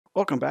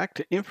Welcome back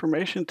to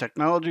Information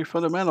Technology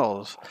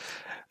Fundamentals.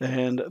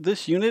 And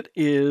this unit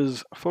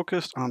is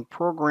focused on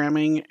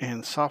programming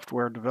and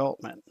software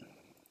development.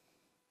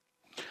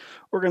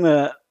 We're going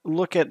to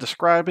look at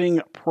describing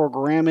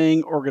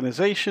programming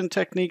organization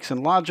techniques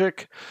and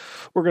logic.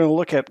 We're going to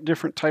look at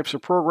different types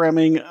of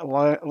programming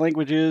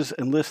languages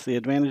and list the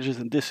advantages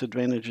and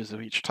disadvantages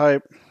of each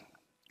type.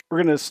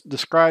 We're going to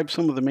describe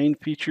some of the main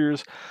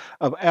features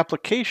of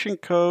application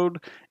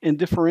code and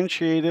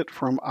differentiate it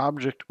from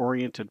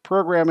object-oriented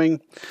programming.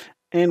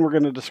 And we're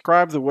going to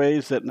describe the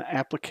ways that an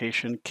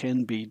application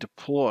can be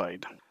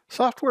deployed.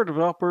 Software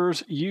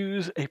developers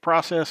use a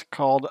process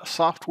called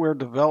software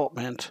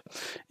development,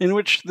 in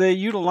which they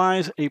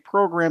utilize a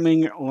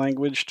programming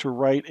language to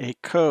write a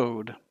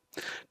code.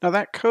 Now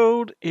that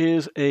code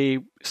is a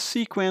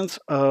sequence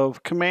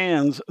of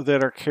commands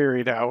that are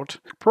carried out.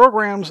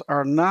 Programs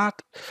are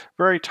not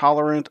very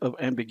tolerant of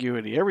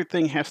ambiguity.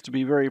 Everything has to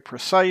be very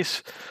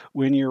precise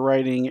when you're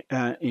writing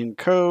in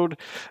code.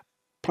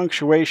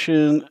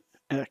 Punctuation,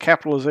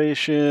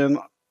 capitalization,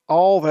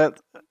 all that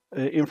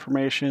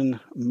information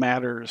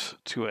matters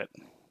to it.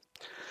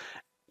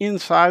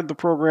 Inside the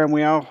program,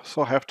 we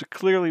also have to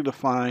clearly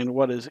define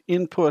what is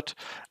input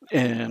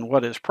and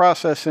what is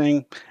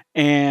processing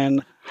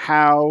and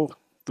how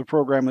the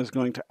program is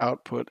going to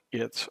output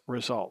its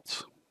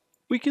results.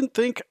 We can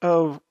think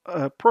of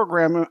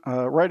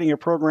writing a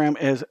program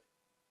as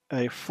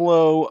a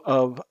flow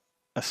of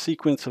a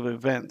sequence of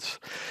events.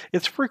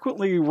 It's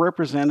frequently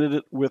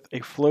represented with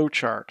a flow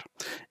chart.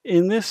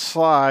 In this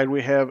slide,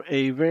 we have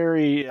a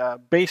very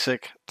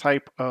basic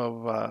type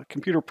of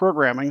computer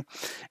programming,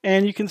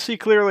 and you can see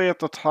clearly at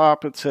the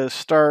top it says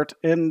start,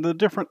 and the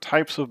different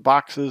types of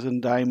boxes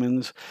and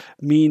diamonds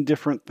mean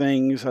different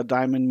things. A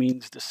diamond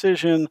means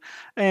decision,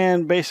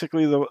 and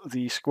basically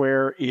the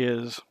square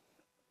is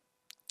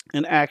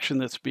an action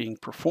that's being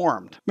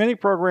performed. Many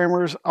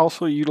programmers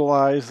also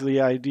utilize the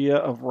idea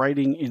of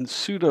writing in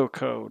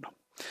pseudocode.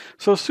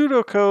 So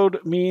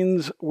pseudocode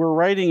means we're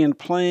writing in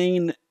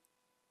plain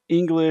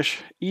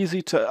English,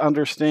 easy to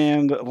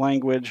understand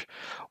language,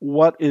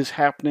 what is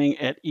happening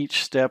at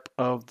each step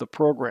of the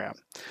program,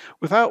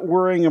 without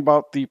worrying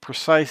about the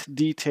precise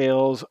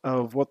details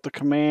of what the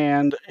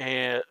command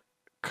and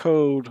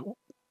code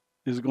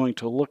is going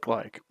to look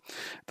like.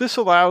 This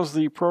allows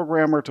the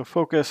programmer to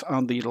focus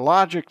on the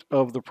logic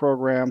of the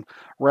program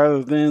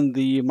rather than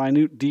the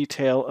minute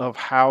detail of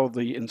how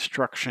the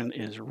instruction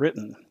is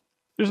written.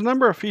 There's a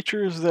number of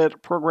features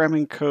that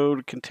programming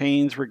code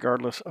contains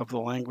regardless of the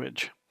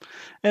language,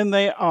 and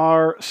they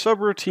are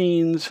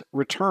subroutines,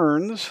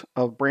 returns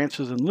of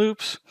branches and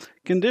loops,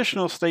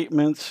 conditional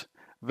statements,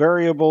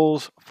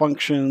 variables,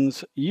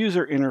 functions,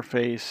 user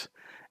interface,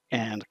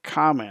 and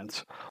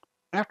comments.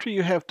 After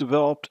you have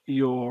developed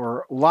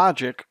your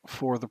logic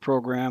for the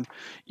program,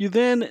 you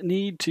then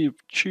need to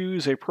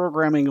choose a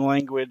programming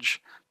language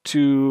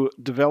to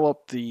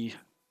develop the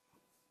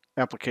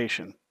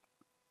application.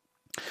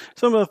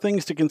 Some of the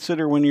things to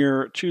consider when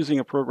you're choosing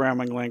a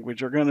programming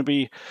language are going to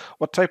be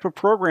what type of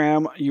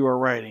program you are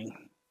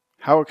writing,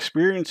 how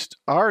experienced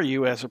are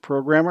you as a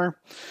programmer,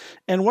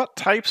 and what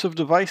types of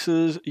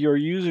devices your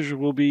users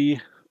will be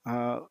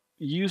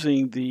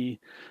using the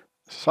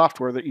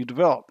software that you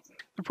develop.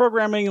 The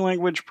programming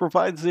language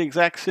provides the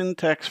exact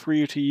syntax for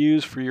you to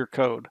use for your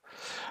code.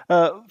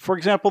 For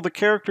example, the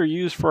character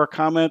used for a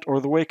comment or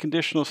the way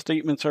conditional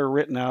statements are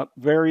written out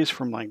varies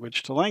from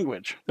language to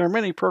language. There are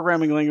many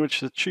programming languages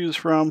to choose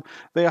from.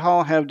 They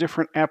all have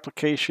different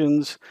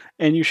applications,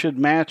 and you should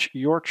match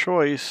your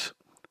choice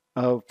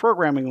of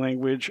programming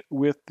language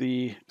with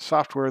the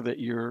software that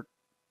you're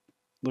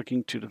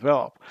looking to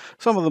develop.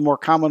 Some of the more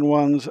common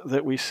ones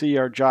that we see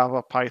are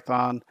Java,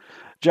 Python,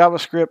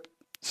 JavaScript,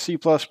 C++,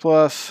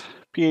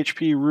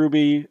 PHP,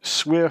 Ruby,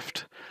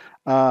 Swift,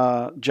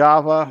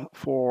 Java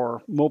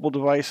for mobile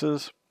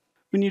devices.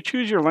 When you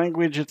choose your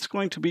language, it's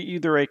going to be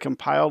either a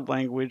compiled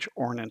language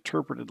or an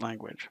interpreted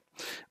language.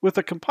 With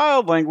a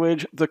compiled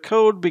language, the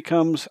code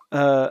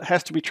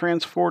has to be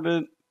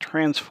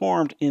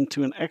transformed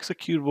into an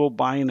executable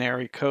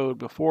binary code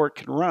before it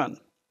can run.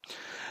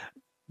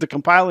 The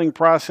compiling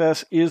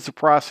process is the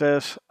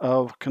process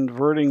of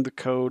converting the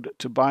code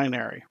to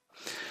binary.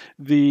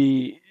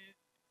 The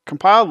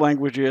compiled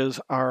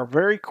languages are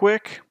very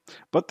quick,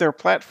 but they're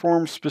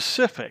platform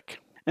specific.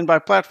 And by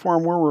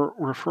platform, we're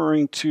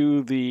referring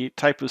to the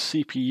type of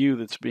CPU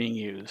that's being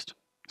used.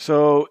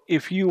 So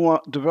if you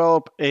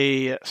develop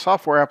a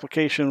software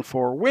application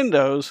for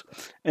Windows,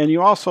 and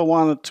you also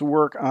want it to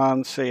work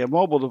on, say, a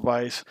mobile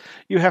device,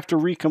 you have to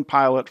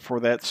recompile it for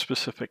that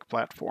specific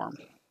platform.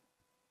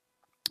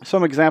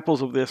 Some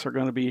examples of this are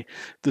going to be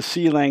the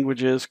C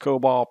languages,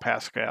 COBOL,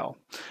 Pascal.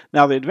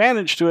 Now the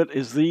advantage to it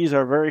is these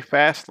are very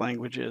fast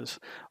languages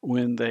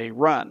when they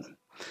run.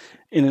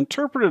 An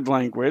interpreted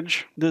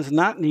language does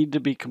not need to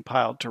be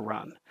compiled to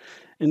run.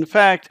 In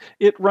fact,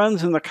 it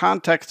runs in the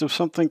context of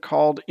something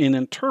called an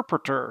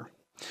interpreter.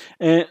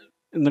 And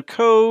the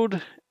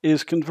code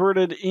is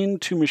converted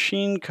into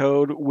machine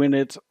code when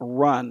it's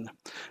run.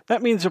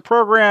 That means the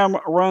program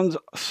runs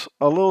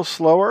a little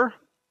slower,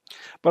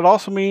 but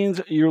also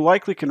means you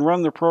likely can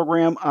run the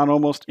program on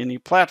almost any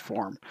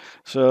platform.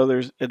 So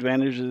there's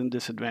advantages and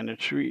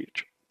disadvantages to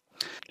each.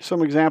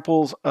 Some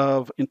examples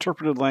of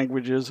interpreted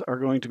languages are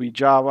going to be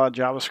Java,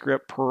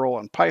 JavaScript, Perl,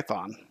 and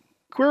Python.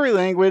 Query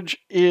language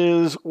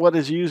is what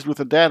is used with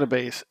a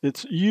database.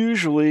 It's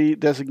usually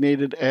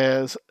designated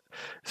as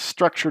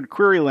structured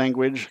query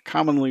language,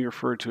 commonly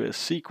referred to as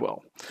SQL.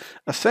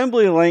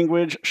 Assembly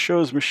language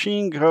shows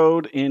machine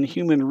code in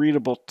human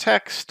readable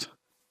text.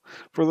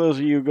 For those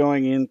of you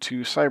going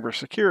into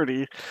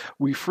cybersecurity,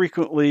 we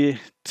frequently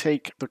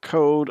take the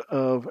code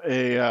of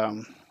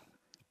a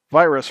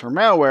virus or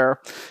malware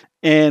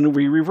and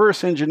we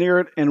reverse engineer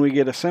it and we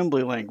get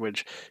assembly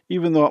language,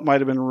 even though it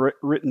might have been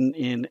written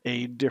in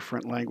a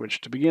different language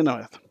to begin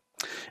with.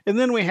 And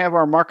then we have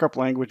our markup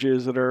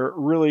languages that are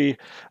really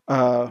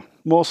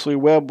mostly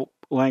web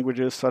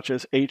languages such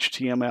as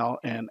HTML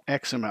and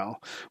XML.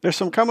 There's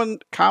some common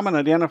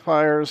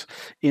identifiers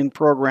in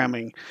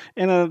programming,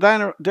 and an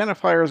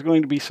identifier is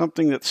going to be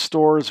something that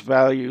stores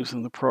values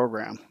in the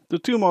program. The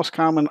two most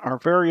common are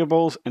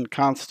variables and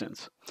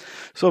constants.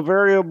 So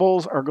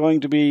variables are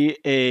going to be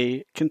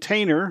a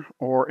container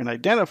or an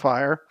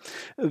identifier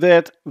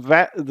that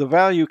the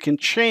value can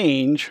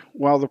change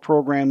while the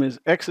program is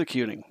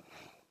executing.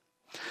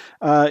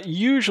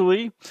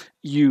 Usually,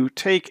 you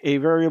take a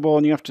variable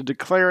and you have to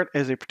declare it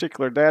as a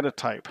particular data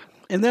type.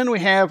 And then we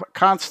have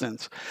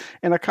constants.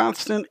 And a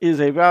constant is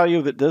a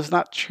value that does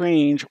not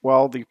change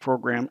while the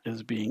program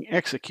is being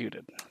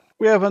executed.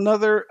 We have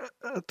another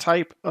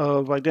type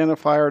of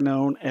identifier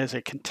known as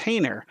a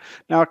container.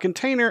 Now, a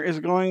container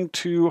is going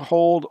to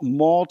hold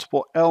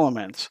multiple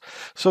elements.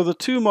 So the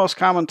two most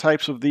common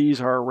types of these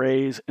are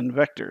arrays and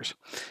vectors.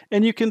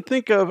 And you can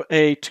think of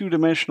a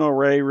two-dimensional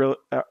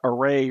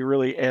array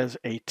really as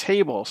a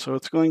table. So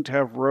it's going to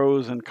have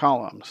rows and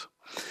columns.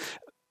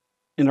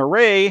 An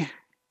array,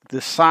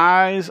 the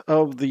size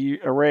of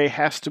the array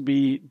has to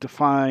be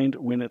defined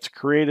when it's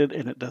created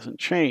and it doesn't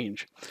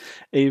change.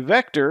 A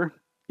vector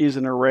is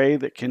an array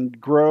that can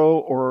grow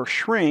or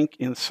shrink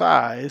in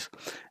size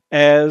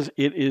as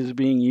it is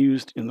being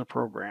used in the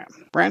program.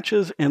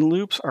 Branches and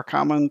loops are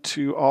common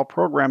to all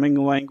programming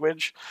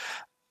language.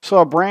 So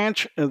a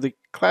branch, the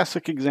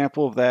classic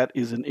example of that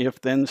is an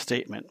if-then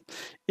statement.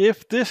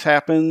 If this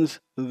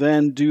happens,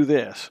 then do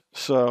this.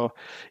 So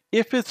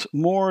if it's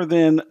more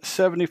than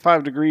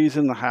 75 degrees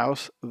in the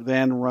house,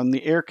 then run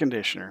the air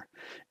conditioner.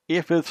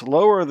 If it's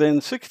lower than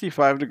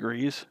 65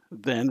 degrees,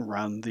 then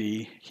run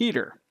the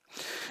heater.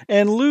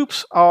 And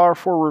loops are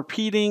for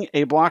repeating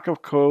a block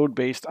of code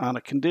based on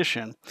a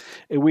condition.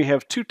 And we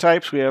have two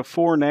types. We have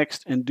for,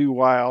 next, and do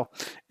while.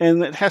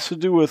 And it has to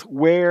do with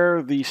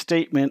where the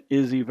statement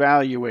is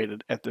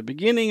evaluated, at the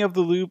beginning of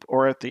the loop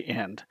or at the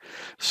end.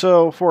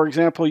 So, for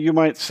example, you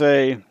might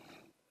say,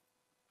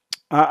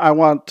 I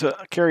want to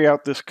carry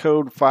out this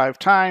code 5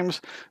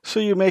 times. So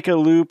you make a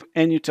loop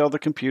and you tell the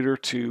computer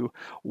to,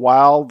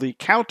 while the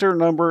counter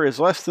number is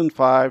less than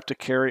 5, to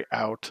carry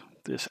out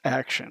this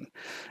action.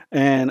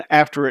 And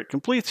after it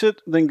completes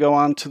it, then go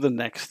on to the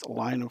next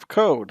line of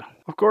code.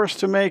 Of course,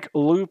 to make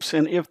loops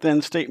and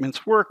if-then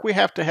statements work, we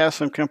have to have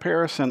some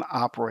comparison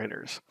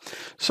operators.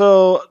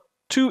 So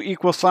 2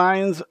 equal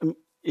signs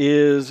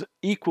is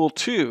equal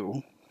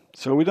to.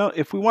 So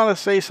if we want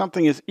to say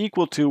something is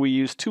equal to, we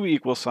use 2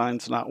 equal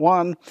signs, not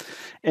 1.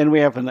 And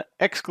we have an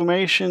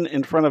exclamation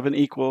in front of an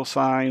equal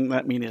sign.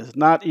 That means is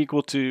not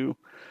equal to,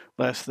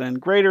 less than,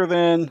 greater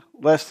than,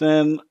 less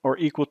than, or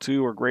equal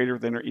to, or greater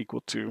than, or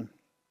equal to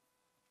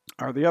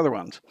are the other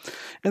ones.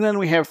 And then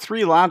we have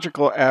 3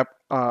 logical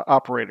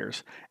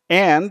operators.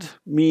 And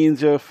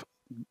means if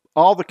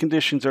all the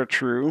conditions are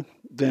true,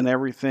 then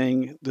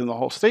the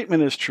whole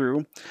statement is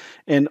true.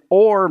 And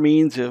or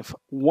means if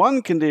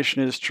one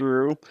condition is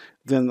true,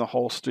 then the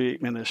whole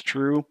statement is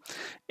true.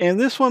 And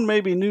this one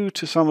may be new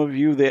to some of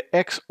you, the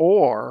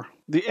XOR.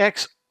 The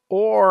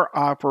XOR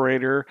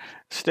operator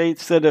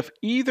states that if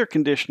either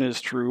condition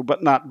is true,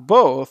 but not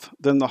both,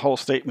 then the whole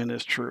statement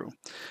is true.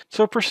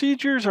 So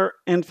procedures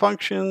and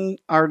functions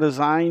are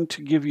designed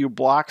to give you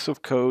blocks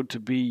of code to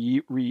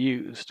be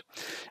reused.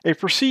 A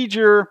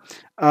procedure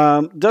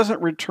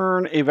doesn't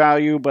return a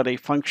value, but a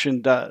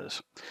function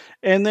does.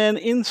 And then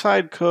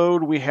inside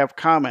code, we have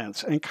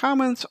comments. And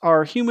comments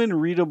are human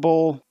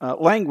readable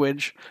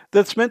language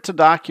that's meant to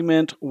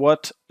document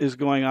what is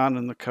going on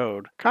in the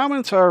code.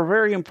 Comments are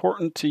very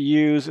important to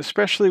use,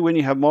 especially when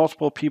you have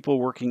multiple people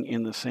working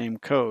in the same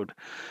code.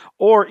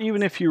 Or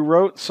even if you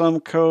wrote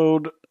some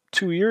code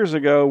 2 years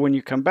ago, when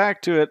you come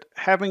back to it,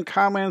 having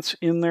comments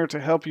in there to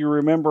help you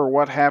remember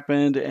what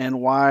happened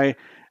and why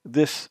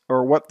this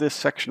or what this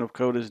section of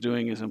code is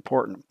doing is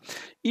important.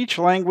 Each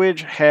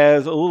language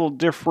has a little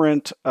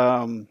different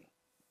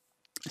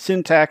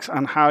syntax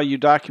on how you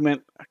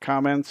document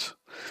comments,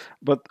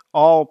 but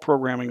all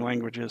programming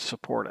languages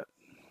support it.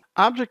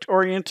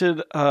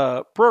 Object-oriented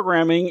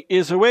programming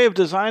is a way of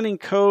designing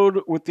code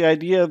with the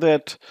idea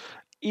that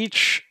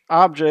each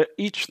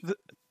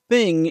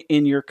thing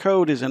in your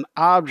code is an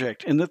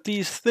object, and that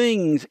these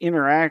things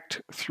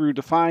interact through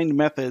defined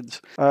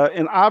methods.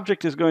 An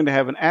object is going to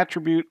have an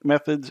attribute,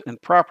 methods, and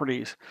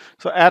properties.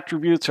 So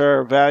attributes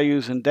are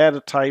values and data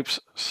types.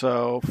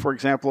 So for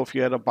example, if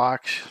you had a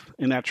box,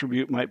 an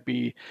attribute might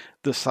be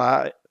the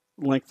size,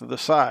 length of the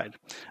side.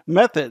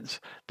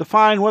 Methods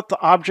define what the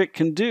object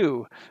can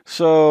do.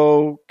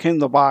 So can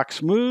the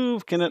box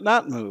move? Can it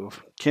not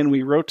move? Can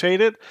we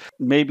rotate it?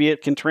 Maybe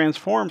it can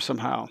transform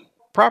somehow.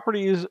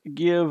 Properties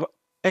give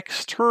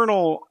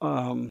external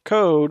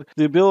code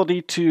the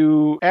ability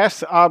to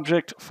ask the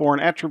object for an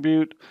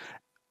attribute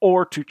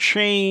or to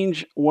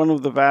change one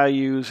of the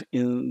values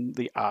in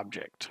the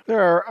object.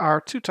 There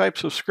are two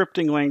types of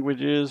scripting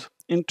languages: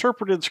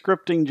 interpreted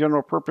scripting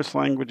general purpose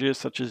languages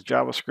such as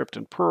JavaScript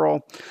and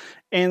Perl,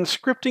 and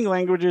scripting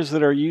languages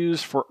that are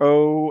used for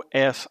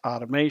OS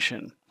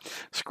automation.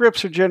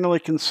 Scripts are generally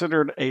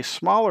considered a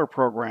smaller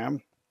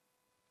program,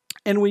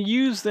 and we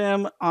use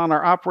them on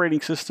our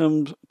operating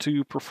systems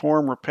to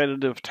perform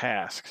repetitive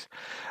tasks.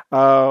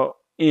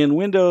 In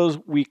Windows,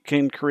 we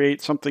can create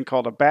something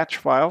called a batch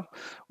file,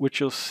 which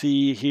you'll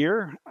see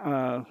here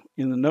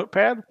in the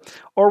notepad,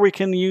 or we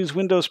can use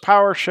Windows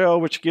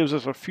PowerShell, which gives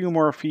us a few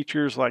more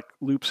features like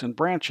loops and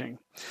branching.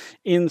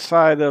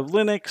 Inside of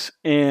Linux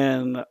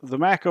and the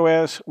Mac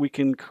OS, we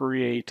can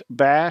create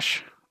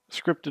bash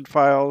scripted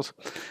files,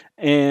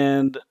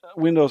 and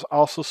Windows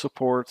also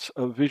supports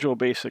a Visual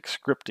Basic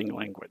scripting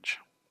language.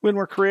 When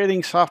we're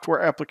creating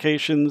software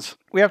applications,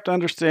 we have to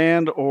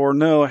understand or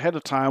know ahead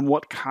of time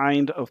what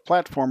kind of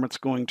platform it's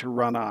going to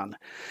run on.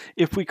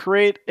 If we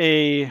create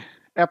an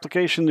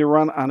application to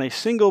run on a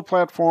single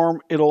platform,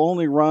 it'll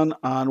only run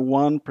on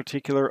one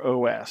particular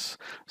OS.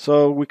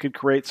 So we could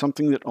create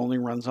something that only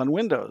runs on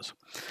Windows.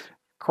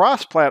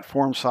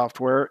 Cross-platform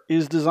software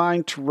is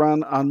designed to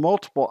run on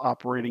multiple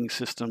operating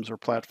systems or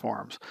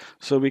platforms.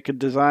 So we could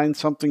design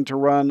something to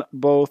run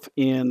both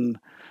in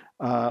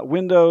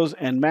Windows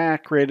and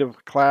Mac.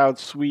 Creative Cloud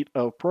suite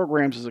of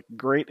programs is a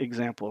great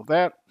example of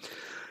that.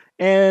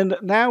 And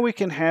now we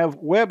can have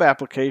web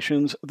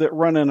applications that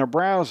run in a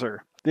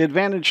browser. The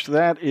advantage to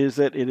that is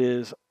that it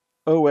is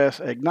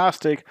OS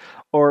agnostic,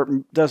 or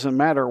it doesn't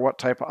matter what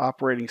type of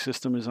operating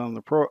system is on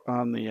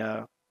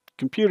the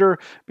computer,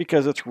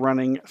 because it's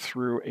running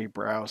through a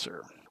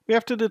browser. We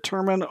have to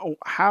determine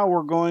how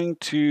we're going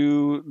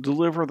to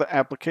deliver the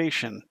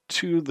application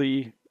to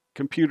the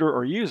computer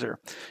or user.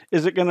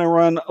 Is it going to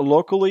run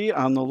locally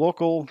on the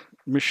local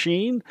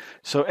machine,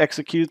 so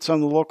executes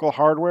on the local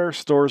hardware,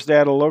 stores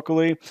data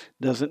locally,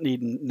 doesn't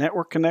need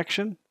network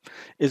connection?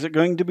 Is it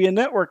going to be a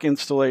network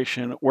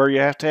installation where you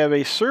have to have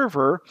a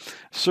server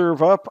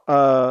serve up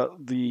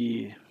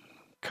the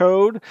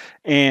code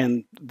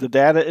and the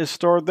data is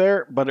stored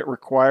there, but it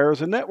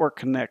requires a network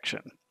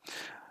connection?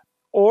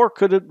 Or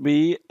could it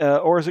be,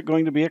 or is it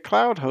going to be a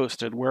cloud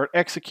hosted where it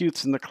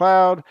executes in the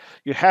cloud?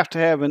 You have to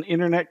have an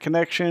internet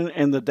connection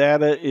and the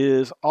data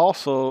is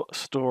also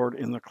stored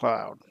in the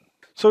cloud.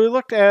 So we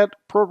looked at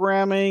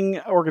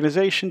programming,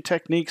 organization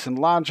techniques, and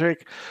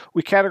logic.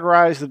 We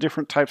categorized the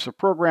different types of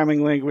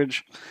programming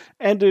language,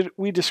 and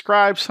we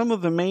described some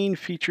of the main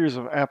features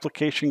of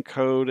application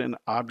code and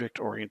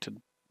object-oriented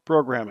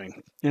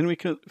programming. And we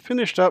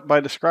finished up by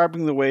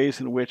describing the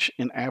ways in which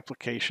an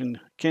application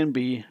can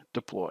be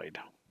deployed.